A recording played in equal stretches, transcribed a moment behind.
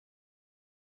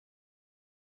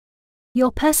Your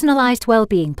personalised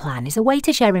wellbeing plan is a way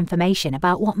to share information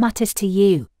about what matters to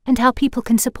you and how people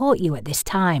can support you at this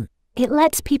time. It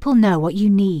lets people know what you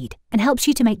need and helps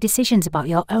you to make decisions about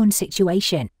your own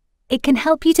situation. It can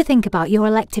help you to think about your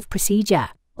elective procedure,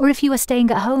 or if you are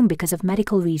staying at home because of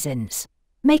medical reasons.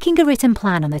 Making a written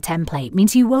plan on the template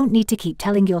means you won't need to keep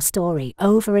telling your story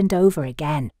over and over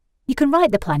again. You can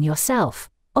write the plan yourself,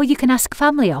 or you can ask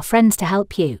family or friends to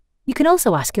help you. You can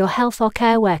also ask your health or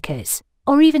care workers,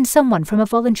 or even someone from a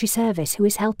voluntary service who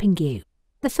is helping you.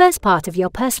 The first part of your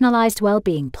personalised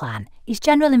wellbeing plan is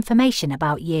general information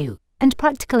about you, and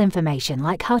practical information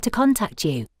like how to contact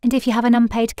you and if you have an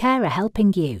unpaid carer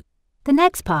helping you. The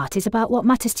next part is about what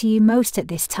matters to you most at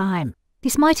this time.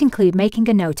 This might include making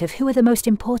a note of who are the most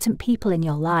important people in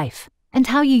your life, and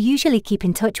how you usually keep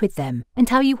in touch with them, and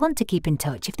how you want to keep in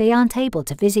touch if they aren't able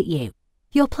to visit you.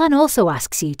 Your plan also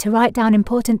asks you to write down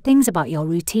important things about your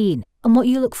routine and what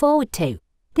you look forward to.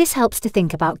 This helps to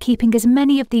think about keeping as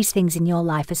many of these things in your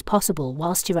life as possible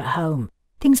whilst you're at home.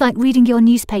 Things like reading your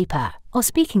newspaper or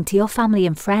speaking to your family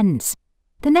and friends.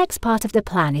 The next part of the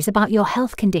plan is about your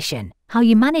health condition, how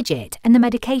you manage it, and the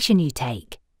medication you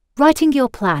take. Writing your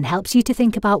plan helps you to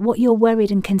think about what you're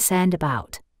worried and concerned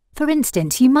about. For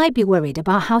instance, you might be worried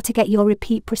about how to get your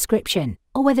repeat prescription,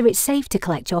 or whether it's safe to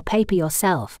collect your paper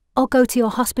yourself, or go to your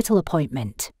hospital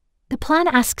appointment. The plan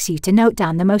asks you to note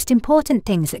down the most important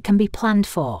things that can be planned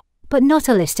for, but not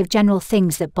a list of general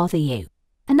things that bother you.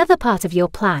 Another part of your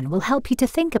plan will help you to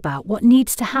think about what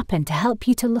needs to happen to help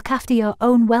you to look after your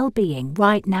own well-being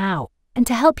right now, and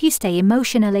to help you stay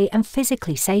emotionally and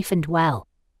physically safe and well.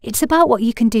 It's about what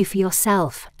you can do for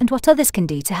yourself and what others can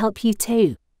do to help you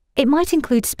too. It might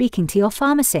include speaking to your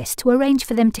pharmacist to arrange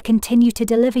for them to continue to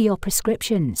deliver your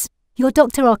prescriptions, your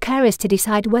doctor or carers to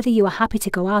decide whether you are happy to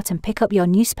go out and pick up your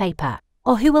newspaper,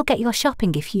 or who will get your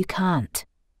shopping if you can't.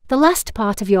 The last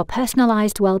part of your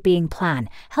personalised wellbeing plan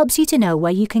helps you to know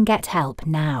where you can get help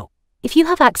now. If you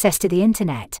have access to the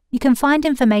internet, you can find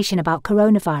information about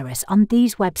coronavirus on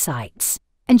these websites,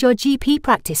 and your GP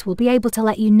practice will be able to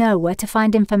let you know where to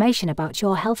find information about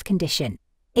your health condition.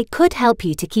 It could help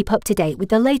you to keep up to date with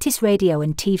the latest radio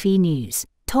and TV news,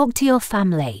 talk to your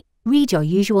family, read your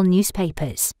usual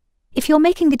newspapers. If you're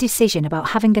making a decision about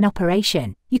having an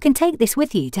operation, you can take this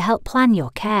with you to help plan your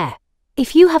care.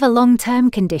 If you have a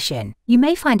long-term condition, you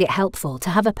may find it helpful to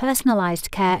have a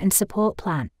personalised care and support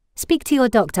plan. Speak to your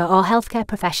doctor or healthcare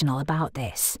professional about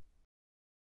this.